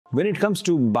When it comes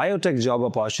to biotech job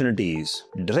opportunities,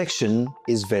 direction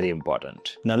is very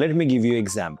important. Now let me give you an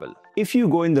example. If you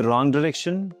go in the wrong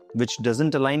direction, which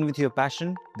doesn't align with your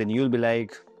passion, then you'll be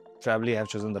like, probably I have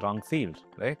chosen the wrong field,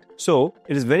 right? So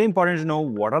it is very important to know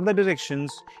what are the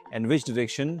directions and which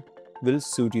direction will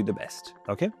suit you the best.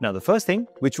 Okay. Now the first thing,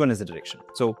 which one is the direction?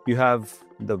 So you have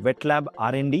the wet lab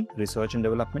R&D, research and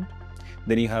development.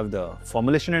 Then you have the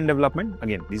formulation and development.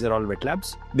 Again, these are all wet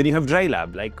labs. Then you have dry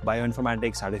lab like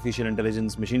bioinformatics, artificial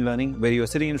intelligence, machine learning, where you are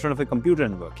sitting in front of a computer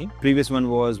and working. Previous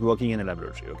one was working in a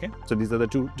laboratory. Okay. So these are the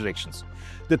two directions.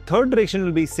 The third direction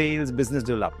will be sales, business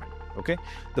development. Okay.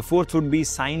 The fourth would be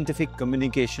scientific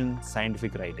communication,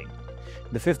 scientific writing.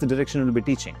 The fifth direction will be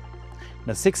teaching.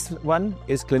 The sixth one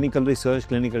is clinical research,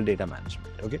 clinical data management.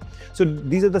 Okay. So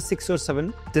these are the 6 or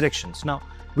 7 directions. Now,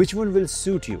 which one will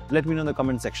suit you? Let me know in the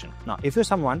comment section. Now, if you're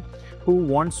someone who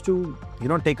wants to,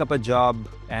 take up a job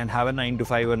and have a 9 to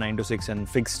 5 or 9 to 6 and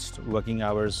fixed working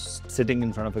hours sitting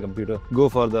in front of a computer, go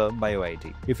for the Bio IT.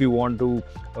 If you want to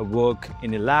work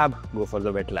in a lab, go for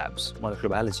the wet labs, molecular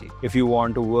biology. If you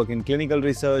want to work in clinical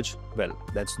research, well,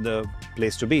 that's the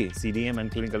place to be, CDM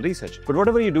and clinical research. But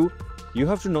whatever you do, you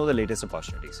have to know the latest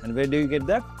opportunities. And where do you get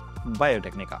that?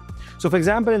 Biotecnika. So for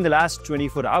example, in the last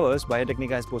 24 hours,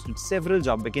 Biotecnika has posted several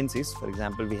job vacancies. For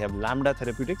example, we have Lambda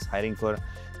Therapeutics hiring for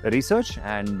research,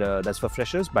 and that's for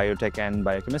freshers, biotech and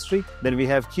biochemistry. Then we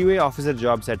have QA officer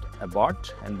jobs at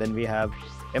Abbott, and then we have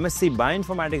MSc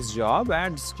Bioinformatics job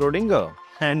at Schrödinger.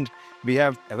 And we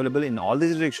have available in all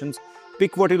these directions.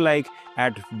 Pick what you like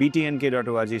at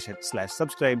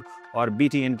btnk.org/subscribe or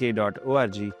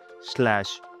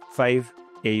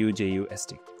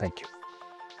btnk.org/5AUJUST. Thank you.